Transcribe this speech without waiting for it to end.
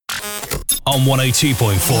on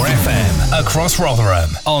 102.4 FM across Rotherham,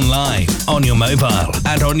 online, on your mobile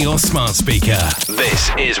and on your smart speaker. This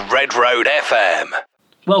is Redroad FM.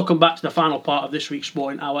 Welcome back to the final part of this week's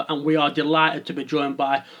Sporting Hour, and we are delighted to be joined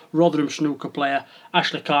by Rotherham Snooker player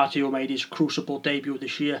Ashley Carty, who made his Crucible debut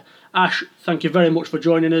this year. Ash, thank you very much for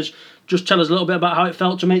joining us. Just tell us a little bit about how it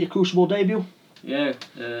felt to make your Crucible debut. Yeah,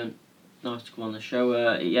 nice to come on the show.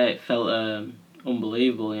 It felt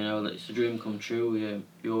unbelievable. You know, it's a dream come true.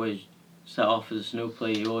 You always set off as a snooker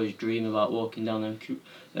player. You always dream about walking down them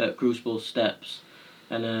Crucible steps,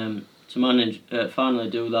 and to manage finally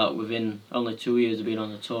do that within only 2 years of being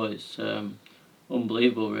on the tour, it's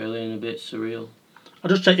unbelievable, really, and a bit surreal. I'll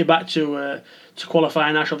just take you back to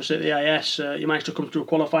qualifying, Ash. Obviously at the AIS, you managed to come through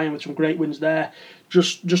qualifying with some great wins there.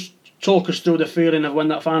 Just talk us through the feeling of when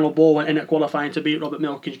that final ball went in at qualifying to beat Robert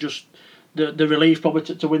Milkins. Just the relief probably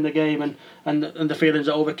to win the game, and the feelings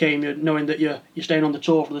that overcame you, knowing that you're staying on the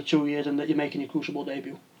tour for the 2 years and that you're making your Crucible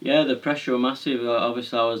debut. Yeah, the pressure was massive.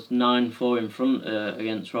 Obviously, I was 9-4 in front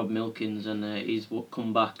against Rob Milkins, and he's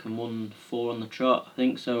come back and won 4 on the trot, I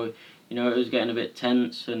think. So, you know, it was getting a bit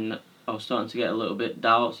tense, and I was starting to get a little bit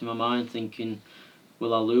doubts in my mind, thinking,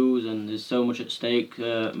 will I lose? And there's so much at stake.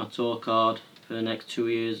 My tour card for the next 2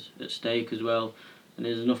 years at stake as well. And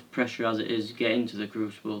there's enough pressure as it is getting to the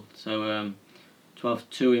Crucible. So to have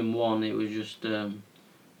 2 in 1, it was just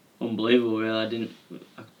unbelievable, really.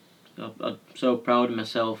 I'm so proud of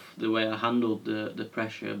myself the way I handled the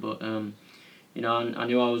pressure. But you know, I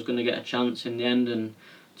knew I was going to get a chance in the end, and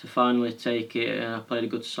to finally take it. I played a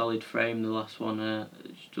good solid frame the last one.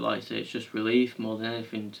 Like I say, it's just relief more than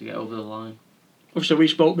anything to get over the line. Obviously, we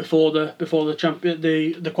spoke before the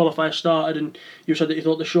qualifiers started, and you said that you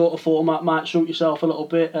thought the shorter format might suit yourself a little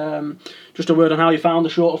bit. Just a word on how you found the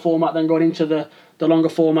shorter format, then going into the longer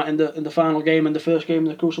format in the final game and the first game in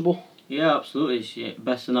the Crucible. Yeah, absolutely. It's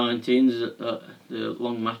best of 19s, the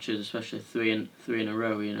long matches, especially three in a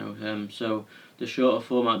row. You know, so the shorter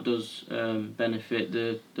format does benefit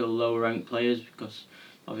the lower ranked players, because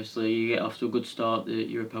obviously you get off to a good start,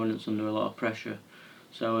 your opponent's under a lot of pressure.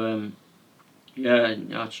 So. Yeah,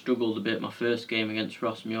 I struggled a bit my first game against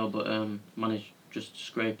Ross Muir, but managed just to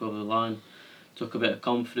scrape over the line. Took a bit of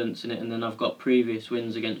confidence in it, and then I've got previous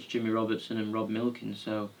wins against Jimmy Robertson and Rob Milkins,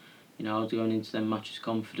 so you know I was going into them matches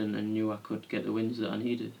confident and knew I could get the wins that I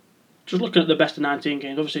needed. Just looking at the best of 19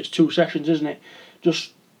 games, obviously it's 2 sessions, isn't it?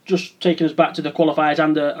 Just taking us back to the qualifiers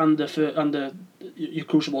and your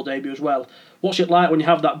Crucible debut as well. What's it like when you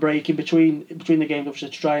have that break in between the games, obviously,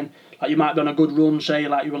 to try and, like, you might be on a good run, say,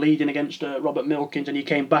 like you were leading against Robert Milkins, and you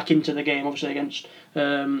came back into the game, obviously, against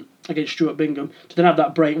Stuart Bingham, to then have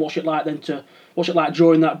that break. What's it like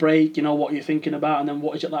during that break? You know, what you're thinking about, and then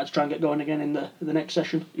what is it like to try and get going again in the next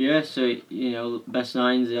session? Yeah, so, you know, best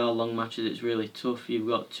 9s, they are long matches. It's really tough. You've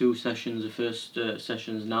got 2 sessions. The first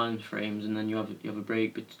session's 9 frames, and then you have a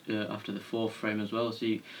break after the 4th frame as well. So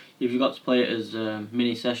you've got to play it as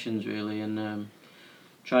mini sessions, really, and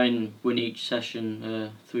try and win each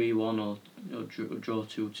session 3-1 or draw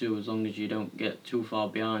 2-2, as long as you don't get too far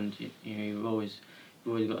behind. You've always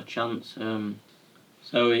got a chance.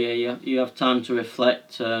 So yeah, you have time to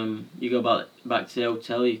reflect. You go back to the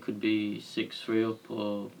hotel. You could be 6-3 up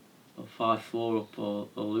or 5-4 up or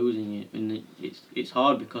losing. And it's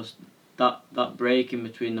hard, because that break in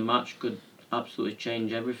between the match could absolutely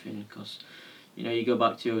change everything, because you know, you go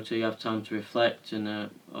back to your hotel, you have time to reflect, and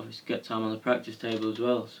obviously get time on the practice table as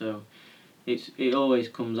well. So it always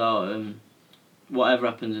comes out. Whatever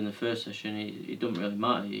happens in the first session, it doesn't really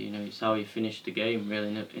matter. You know, it's how you finish the game,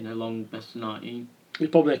 really, in a long best of 19. It's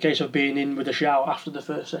probably a case of being in with a shout after the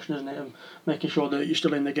first session, isn't it? And making sure that you're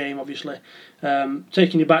still in the game, obviously.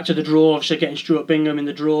 Taking you back to the draw, obviously getting Stuart Bingham in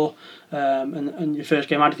the draw, and your first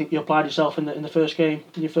game. How do you think you applied yourself in the first game?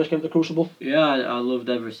 In your first game at the Crucible? Yeah, I loved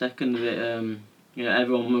every second of it. You know,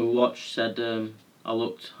 everyone who watched said I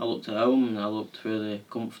looked at home, and I looked really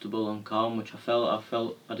comfortable and calm, which I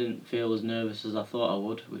felt. I didn't feel as nervous as I thought I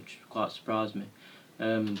would, which quite surprised me.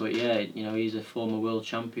 But yeah, you know, he's a former world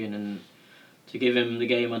champion, and to give him the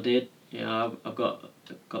game I did, you know, I've got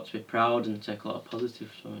to be proud and take a lot of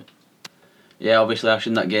positives from it. Yeah, obviously, Ash,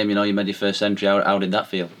 in that game, you know, you made your first century. How did that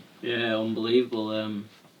feel? Yeah, unbelievable.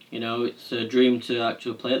 You know, it's a dream to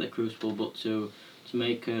actually play at the Crucible, but to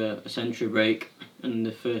make a century break in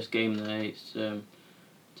the first game there, it's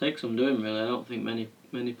takes some doing, really. I don't think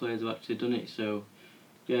many players have actually done it. So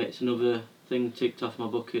yeah, it's another thing ticked off my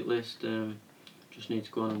bucket list. Just need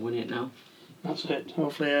to go on and win it now. That's it.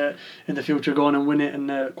 Hopefully in the future go on and win it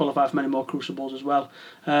and qualify for many more Crucibles as well.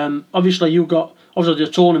 Obviously the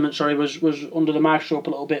tournament was under the microscope a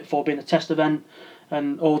little bit for being a test event.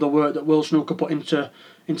 and all the work that World Snooker put into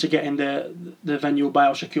getting the venue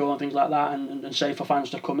biosecure and things like that, and safe for fans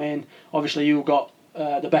to come in. Obviously, you got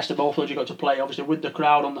the best of both worlds. You got to play obviously with the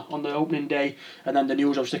crowd on the opening day, and then the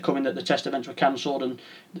news obviously coming that the test events were cancelled, and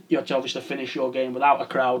you had to obviously finish your game without a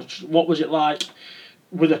crowd. What was it like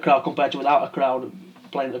with a crowd compared to without a crowd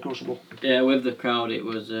playing at the Crucible? Yeah, with the crowd it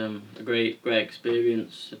was a great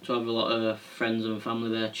experience. To have a lot of friends and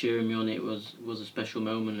family there cheering me on, it was a special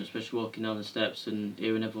moment, especially walking down the steps and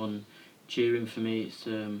hearing everyone cheering for me. It's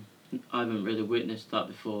I haven't really witnessed that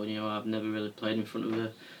before. I've never really played in front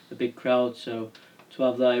of a big crowd, so to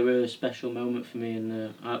have that, it was a special moment for me,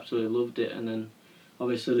 and I absolutely loved it. And then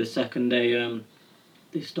obviously the second day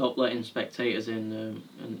they stopped letting spectators in,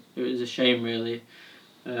 and it was a shame really.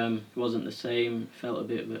 It wasn't the same. It felt a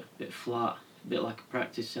bit flat, a bit like a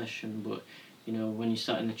practice session. But when you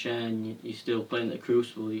sat in the chair and you're still playing at the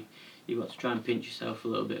Crucible, you've got to try and pinch yourself a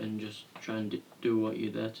little bit and just try and do what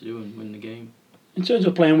you're there to do and win the game. In terms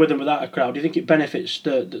of playing with and without a crowd, do you think it benefits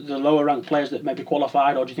the lower ranked players that maybe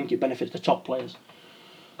qualified, or do you think it benefits the top players?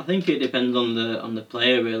 I think it depends on the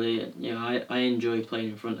player really. I enjoy playing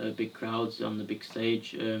in front of big crowds on the big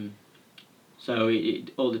stage. So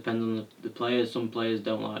it all depends on the players. Some players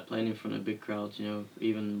don't like playing in front of big crowds.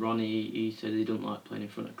 Even Ronnie, he said he don't like playing in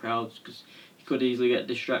front of crowds because he could easily get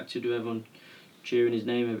distracted with everyone cheering his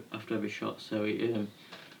name after every shot. So I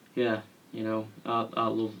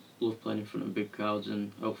love playing in front of big crowds,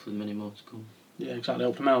 and hopefully many more to come. Yeah, exactly.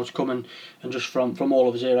 Hope tomorrow's coming, and just from all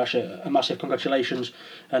of us here, Ash, a massive congratulations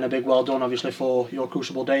and a big well done, obviously, for your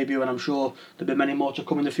Crucible debut, and I'm sure there'll be many more to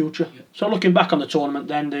come in the future. Yeah. So looking back on the tournament,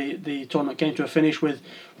 then the tournament came to a finish with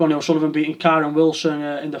Ronnie O'Sullivan beating Kyron Wilson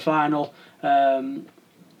in the final.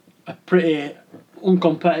 A pretty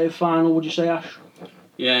uncompetitive final, would you say, Ash?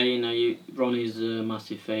 Yeah, Ronnie's a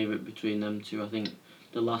massive favourite between them two. I think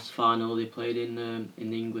the last final they played in the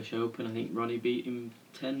English Open, I think Ronnie beat him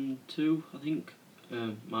 10-2, I think.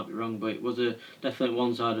 Might be wrong, but it was a definitely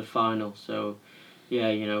one-sided final. So, yeah,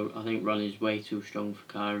 I think Ronnie's way too strong for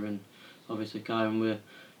Kyron. Obviously, Kyron, we're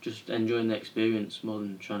just enjoying the experience more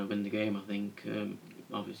than trying to win the game, I think.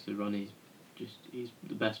 Obviously, Ronnie's he's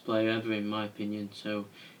the best player ever, in my opinion. So,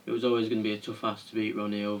 it was always going to be a tough ask to beat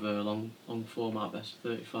Ronnie over a long format best of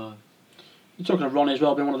 35. You're talking of Ronnie as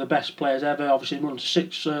well, being one of the best players ever. Obviously, he's won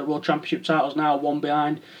 6 World Championship titles now, one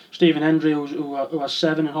behind Stephen Hendry, who has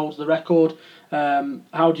 7 and holds the record.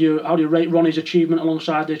 How do you rate Ronnie's achievement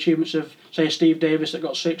alongside the achievements of, say, a Steve Davis that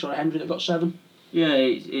got 6 or a Hendry that got 7? Yeah,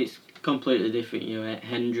 it's completely different.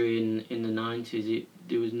 Hendry in the 90s,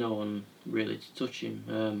 there was no one really to touch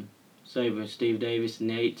him. Same with Steve Davis in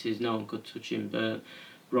the 80s, no one could touch him. But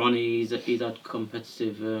Ronnie, he's had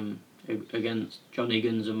competitive against John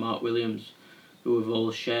Higgins and Mark Williams, who have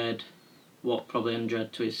all shared what probably Hendry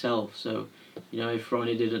had to himself. So, if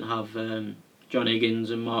Ronnie didn't have John Higgins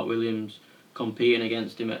and Mark Williams competing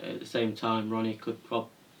against him at the same time, Ronnie could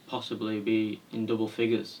possibly be in double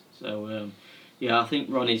figures. So, I think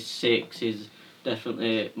Ronnie's 6 is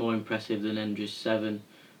definitely more impressive than Hendry's 7.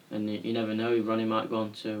 And you never know, Ronnie might go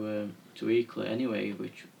on to equal it anyway,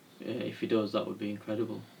 which if he does, that would be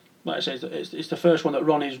incredible. Like I say, it's the first one that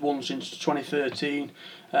Ronnie's won since 2013.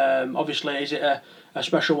 Obviously, is it a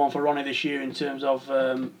special one for Ronnie this year in terms of,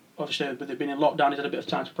 obviously, with it being in lockdown, he's had a bit of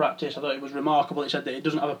time to practice. I thought it was remarkable. He said that he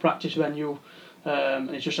doesn't have a practice venue,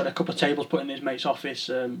 and he's just had a couple of tables put in his mate's office.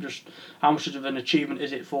 Just how much of an achievement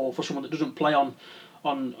is it for someone that doesn't play on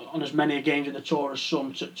as many games in the tour as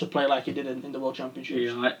some to play like he did in the World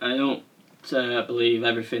Championships? Yeah, I don't believe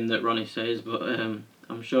everything that Ronnie says, but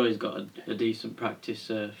I'm sure he's got a decent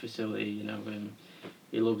practice facility.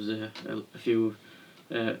 He loves a few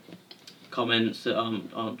comments that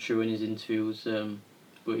aren't true in his interviews.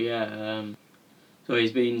 But yeah, so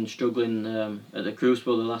he's been struggling at the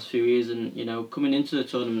Crucible the last few years, and coming into the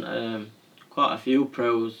tournament, quite a few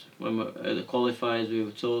pros when at the qualifiers we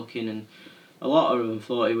were talking, and a lot of them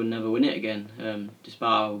thought he would never win it again, despite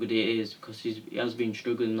how good he is, because he has been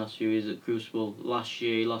struggling the last few years at Crucible. Last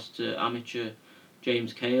year he lost to amateur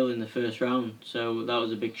James Cale in the first round, so that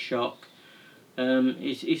was a big shock.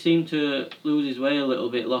 He seemed to lose his way a little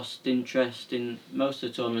bit, lost interest in most of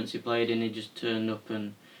the tournaments he played in. He just turned up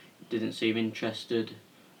and didn't seem interested.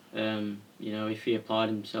 If he applied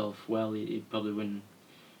himself well, he'd probably win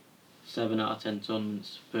 7 out of 10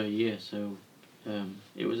 tournaments per year. So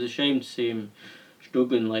it was a shame to see him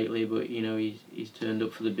struggling lately, but he's turned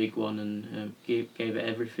up for the big one and gave it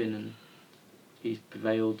everything, and he's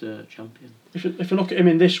prevailed champion. If you look at him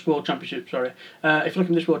in this World Championship,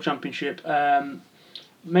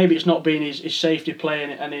 maybe it's not been his safety play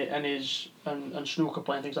and snooker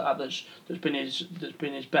play and things like that that's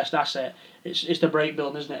been his best asset. It's the break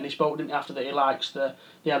building, isn't it? And he spoke, didn't he, after that he likes the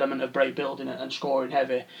element of break building and scoring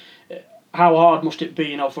heavy. How hard must it be,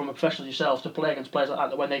 you know, from a professional yourself to play against players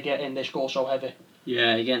like that when they get in, they score so heavy?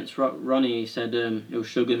 Yeah, against Ronnie, he said he was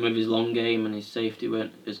struggling with his long game and his safety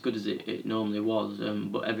weren't as good as it normally was.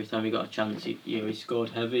 But every time he got a chance, he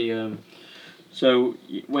scored heavy. So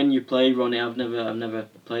when you play Ronnie, I've never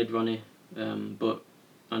played Ronnie, but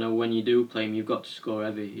I know when you do play him, you've got to score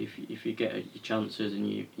heavy. If you get your chances and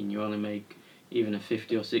you only make even a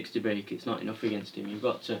 50 or 60 break, it's not enough against him. You've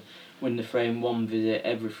got to win the frame one visit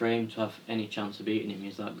every frame to have any chance of beating him.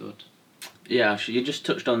 He's that good. Yeah, you just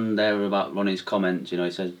touched on there about Ronnie's comments. You know,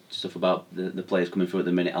 he said stuff about the players coming through at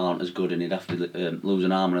the minute aren't as good, and he'd have to lose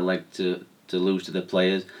an arm and a leg to lose to the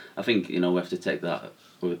players. I think, you know, we have to take that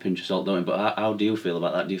with a pinch of salt, don't we? But how do you feel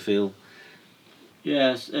about that? Do you feel?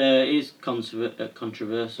 Yes, it is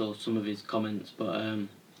controversial, some of his comments, but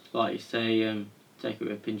like you say, take it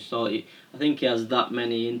with a pinch of salt. I think he has that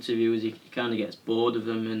many interviews, he kind of gets bored of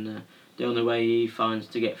them, and the only way he finds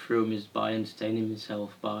to get through them is by entertaining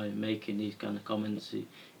himself, by making these kind of comments.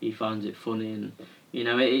 He finds it funny, and you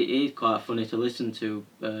know, it is quite funny to listen to.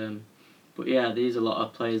 But yeah, there's a lot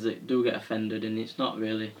of players that do get offended, and it's not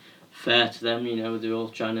really fair to them. You know, they're all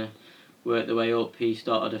trying to work their way up. He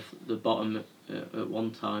started at the bottom at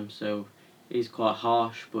one time, so he's quite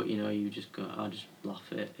harsh. But you know, I just laugh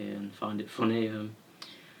at it and find it funny, and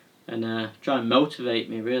try and motivate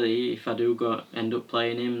me really. If I do end up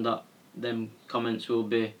playing him, that them comments will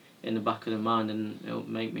be in the back of the mind, and it'll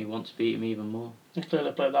make me want to beat him even more. He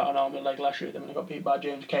clearly played that on arm and leg last year. Then he got beat by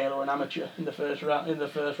James Cahill, an amateur, in the first round of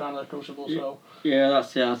the Crucible. So yeah,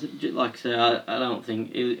 that's it. Like I say, I don't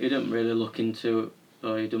think he don't really look into,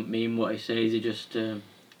 or he don't mean what he says. He just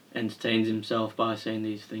entertains himself by saying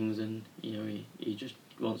these things, and you know, he just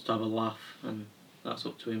wants to have a laugh, and that's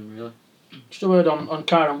up to him really. Just a word on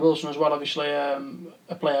Kyron Wilson as well. Obviously,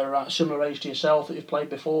 a player around similar age to yourself that you've played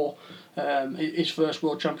before. His first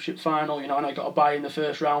World Championship final. You know, and I got a bye in the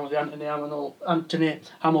first round with the Anthony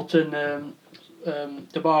Hamilton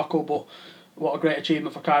debacle. But what a great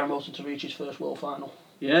achievement for Kyron Wilson to reach his first World final.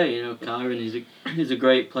 Yeah, you know, Kyron he's a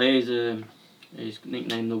great player. He's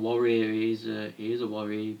nicknamed the Warrior. He is a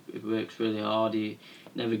warrior. He works really hard. He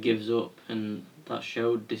never gives up, and that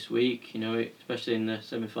showed this week. You know, especially in the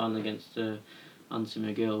semi-final against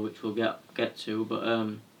Anthony McGill, which we'll get to. But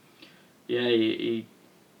yeah,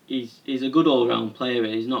 he's a good all-round player.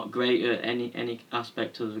 He's not great at any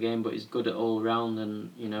aspect of the game, but he's good at all-round.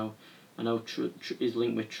 And you know, I know he's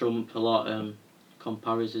linked with Trump a lot,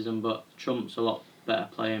 comparison, but Trump's a lot better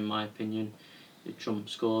player in my opinion. Trump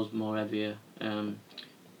scores more heavier.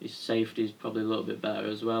 His safety is probably a little bit better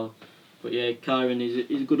as well. But yeah, Kyron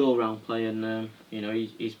is a good all-round player, and you know,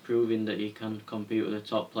 he's proving that he can compete with the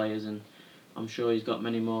top players, and I'm sure he's got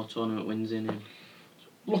many more tournament wins in him.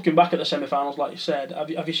 Looking back at the semi-finals, like you said,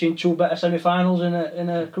 have you seen two better semi-finals in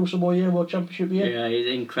a Crucible year, World Championship year? Yeah, he's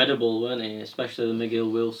incredible, weren't he? Especially the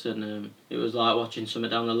McGill Wilson. It was like watching something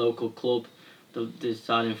down the local club. The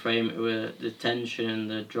deciding frame, the tension,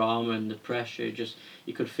 the drama, and the pressure.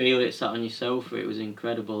 You could feel it sat on your sofa. It was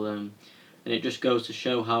incredible. And it just goes to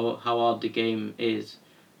show how hard the game is,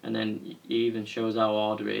 and then it even shows how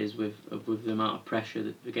harder it is with the amount of pressure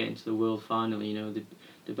that they're getting to the world final. You know,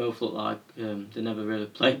 they both look like they never really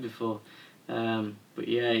played before. But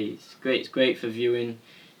yeah, it's great. It's great for viewing.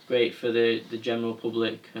 It's great for the general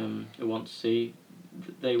public who want to see.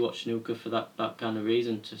 They watch snooker for that kind of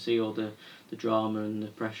reason, to see all the drama and the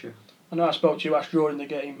pressure. I know I spoke to you Ash during the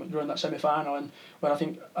game, during that semi-final, and when I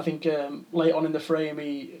think late on in the frame,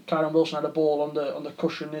 Kyron Wilson had a ball on the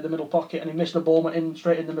cushion near the middle pocket, and he missed the ball, went in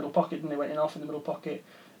straight in the middle pocket, and he went in off in the middle pocket.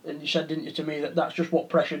 And you said, didn't you, to me, that's just what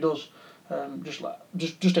pressure does.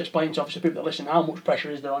 Just explain to obviously people that listen how much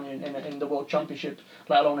pressure is there on you in the World Championship,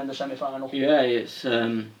 let alone in the semi-final. Yeah, it's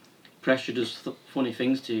pressure does funny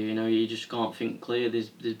things to you. You know, you just can't think clear. There's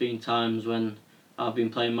been times when I've been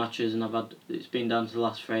playing matches and it's been down to the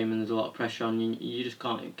last frame and there's a lot of pressure on you. You just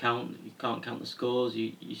can't count. You can't count the scores.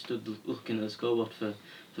 You stood looking at the scoreboard for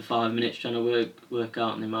 5 minutes trying to work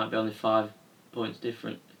out, and they might be only 5 points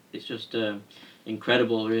different. It's just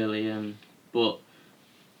incredible, really. But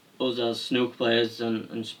us as snooker players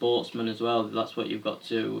and sportsmen as well, that's what you've got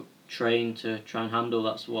to train to try and handle.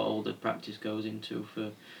 That's what all the practice goes into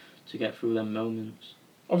to get through them moments.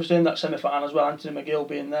 Obviously in that semi-final as well, Anthony McGill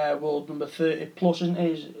being there, world number 30 plus, isn't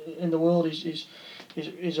he? He's in the world. He's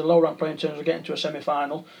a low rank player in terms of getting to a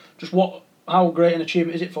semi-final. Just how great an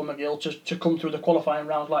achievement is it for McGill to come through the qualifying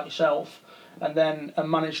rounds like yourself, and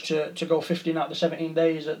manage to go 15 out of the 17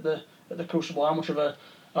 days at the Crucible? How much of a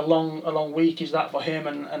long week is that for him,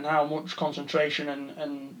 and how much concentration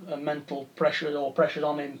and mental pressure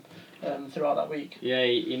on him throughout that week? Yeah,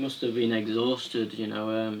 he must have been exhausted.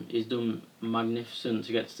 He's done magnificent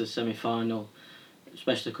to get to the semi-final,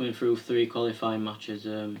 especially coming through 3 qualifying matches.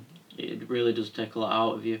 It really does take a lot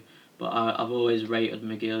out of you. But I've always rated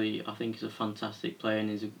McGill. I think he's a fantastic player, and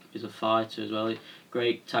he's a fighter as well.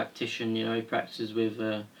 Great tactician. He practices with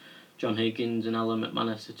John Higgins and Alan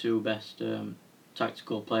McManus, the 2 best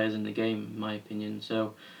tactical players in the game, in my opinion.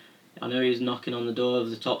 So I know he's knocking on the door of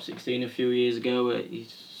the top 16 a few years ago. He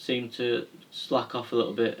seemed to slack off a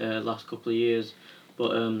little bit last couple of years,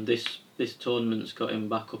 but this tournament's got him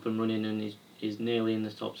back up and running, and he's nearly in the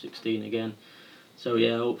top 16 again. So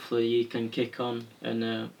yeah, hopefully he can kick on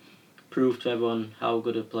and prove to everyone how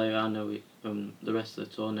good a player I know the rest of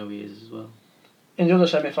the tour know he is as well. In the other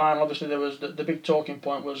semi-final, obviously there was the big talking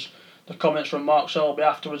point was the comments from Mark Selby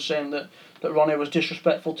afterwards, saying that Ronnie was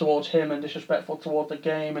disrespectful towards him and disrespectful toward the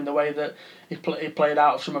game, and the way that he played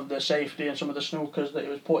out of some of the safety and some of the snookers that he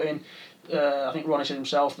was put in. I think Ronnie said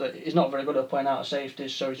himself that he's not very good at playing out of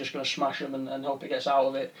safeties, so he's just going to smash them and hope he gets out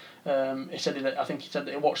of it. He said that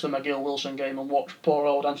he watched the McGill-Wilson game and watched poor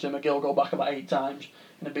old Anthony McGill go back about 8 times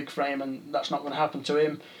in a big frame, and that's not going to happen to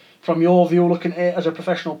him. From your view, looking at it as a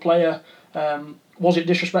professional player, was it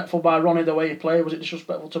disrespectful by Ronnie the way he played? Was it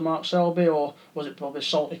disrespectful to Mark Selby, or was it probably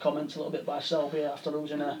salty comments a little bit by Selby after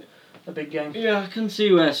losing a big game? Yeah, I can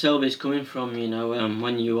see where Selby's coming from.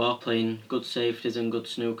 When you are playing good safeties and good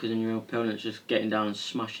snookers and your opponent's just getting down and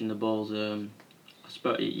smashing the balls, I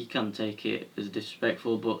suppose you can take it as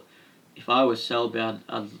disrespectful. But if I was Selby,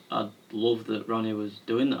 I'd love that Ronnie was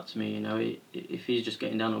doing that to me. If he's just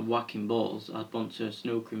getting down and whacking balls, I'd want to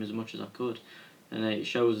snooker him as much as I could, and it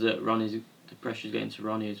shows that the pressure's getting to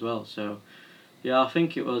Ronnie as well. So yeah, I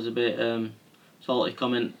think it was a bit salty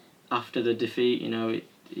comment after the defeat.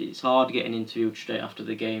 It's hard getting interviewed straight after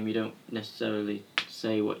the game. You don't necessarily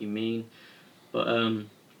say what you mean, but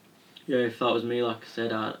yeah, if that was me, like I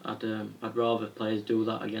said, I'd rather players do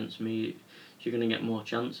that against me. You're going to get more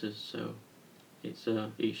chances, so it's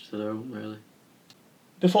each to their own, really.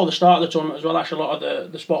 Before the start of the tournament as well, actually a lot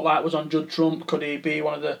of the spotlight was on Judd Trump. Could he be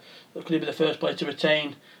the first player to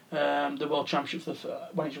retain the World Championships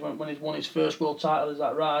when he won his first world title? Is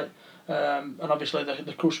that right? And obviously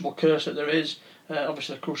the Crucible curse that there is.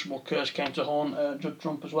 Obviously the Crucible curse came to haunt Judd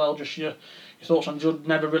Trump as well. Just your thoughts on Judd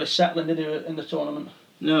never really settling, did he, in the tournament?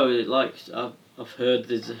 No, I've heard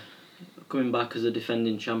there's coming back as a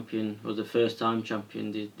defending champion or the first time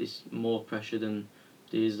champion. There's more pressure than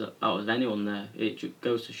there is out of anyone there. It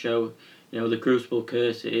goes to show, the Crucible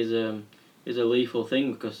curse is a lethal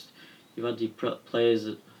thing, because you've had your players,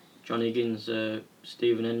 John Higgins,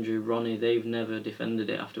 Stephen Andrew, Ronnie. They've never defended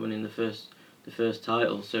it after winning the first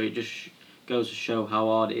title. So it just goes to show how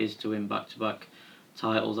hard it is to win back-to-back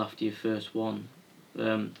titles after your first one.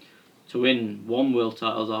 To win one world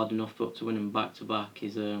title is hard enough, but to win them back-to-back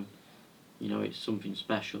is it's something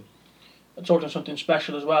special. Talking of something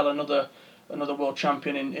special as well, another world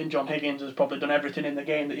champion in John Higgins has probably done everything in the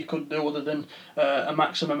game that he could do other than a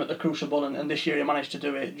maximum at the Crucible, and this year he managed to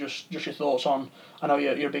do it. Just your thoughts on, I know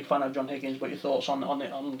you're a big fan of John Higgins, but your thoughts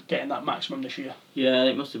on getting that maximum this year? Yeah,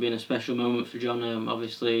 it must have been a special moment for John.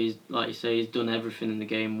 Obviously, like you say, he's done everything in the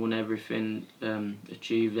game, won everything,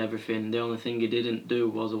 achieved everything. The only thing he didn't do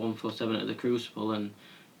was a 147 at the Crucible, and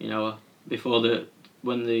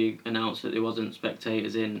when they announced that there wasn't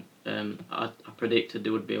spectators in, I predicted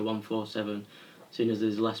there would be a 147, seeing as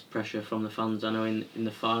there's less pressure from the fans. I know in the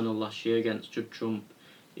final last year against Judd Trump,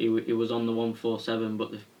 he was on the 147,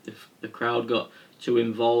 but the crowd got too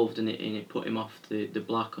involved and it put him off the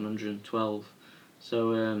black on 112.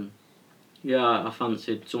 So I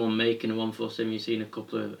fancied someone making a 147. You've seen a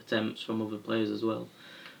couple of attempts from other players as well,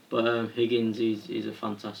 but Higgins, he's a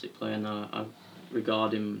fantastic player, and I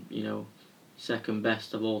regard him, second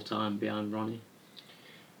best of all time behind Ronnie.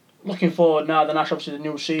 Looking forward now, then obviously the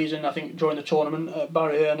new season. I think during the tournament,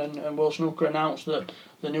 Barry Hearn and World Snooker announced that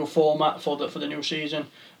the new format for the new season,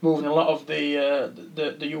 moving a lot of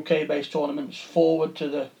the UK based tournaments forward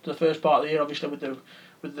to the first part of the year. Obviously with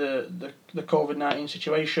the COVID-19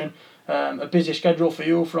 situation, a busy schedule for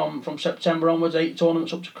you from September onwards. 8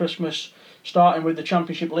 tournaments up to Christmas, starting with the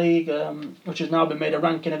Championship League, which has now been made a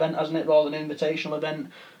ranking event, hasn't it, rather than an invitational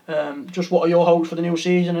event. Just what are your hopes for the new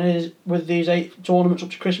season? And with these 8 tournaments up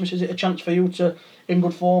to Christmas, is it a chance for you to, in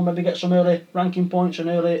good form, maybe get some early ranking points and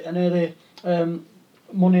early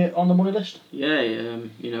money on the money list? Yeah,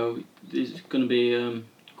 there's going to be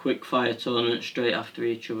quick fire tournaments straight after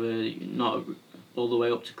each other, not all the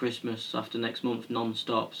way up to Christmas after next month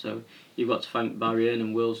non-stop. So you've got to thank Barry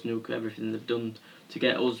and World Snooker, everything they've done to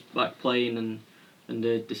get us back playing, and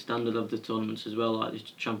the standard of the tournaments as well, like the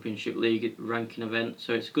Championship League ranking event.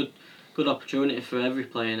 So it's a good opportunity for every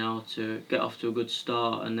player now to get off to a good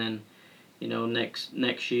start, and then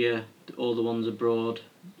next year all the ones abroad,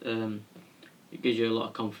 it gives you a lot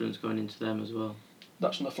of confidence going into them as well.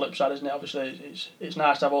 That's on the flip side, isn't it? Obviously, it's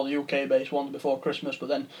nice to have all the UK-based ones before Christmas, but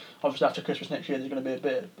then obviously after Christmas next year, there's going to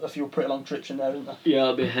be a few pretty long trips in there, isn't there? Yeah,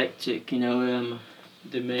 it'll be hectic.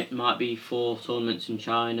 There might be 4 tournaments in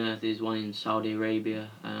China. There's one in Saudi Arabia.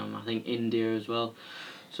 I think India as well.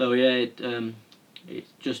 So yeah,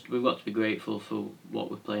 it's just we've got to be grateful for what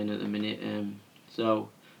we're playing at the minute. So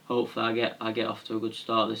hopefully I get off to a good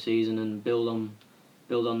start this season and build on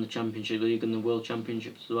the Championship League and the World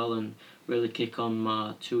Championships as well, and really kick on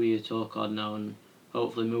my 2-year tour card now, and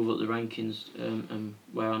hopefully move up the rankings and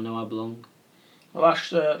where I know I belong. Well,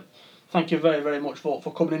 Ash, thank you very, very much for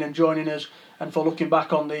coming in and joining us, and for looking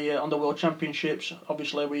back on the World Championships.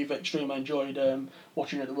 Obviously, we've extremely enjoyed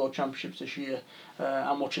watching at the World Championships this year,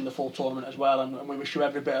 and watching the full tournament as well. And we wish you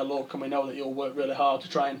every bit of luck, and we know that you'll work really hard to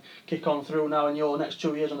try and kick on through now in your next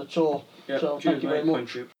 2 years on the tour. Yep, so thank you very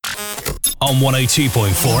much. On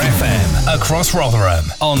 102.4 FM, across Rotherham,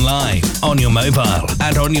 online, on your mobile,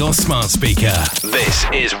 and on your smart speaker. This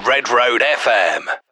is Redroad FM.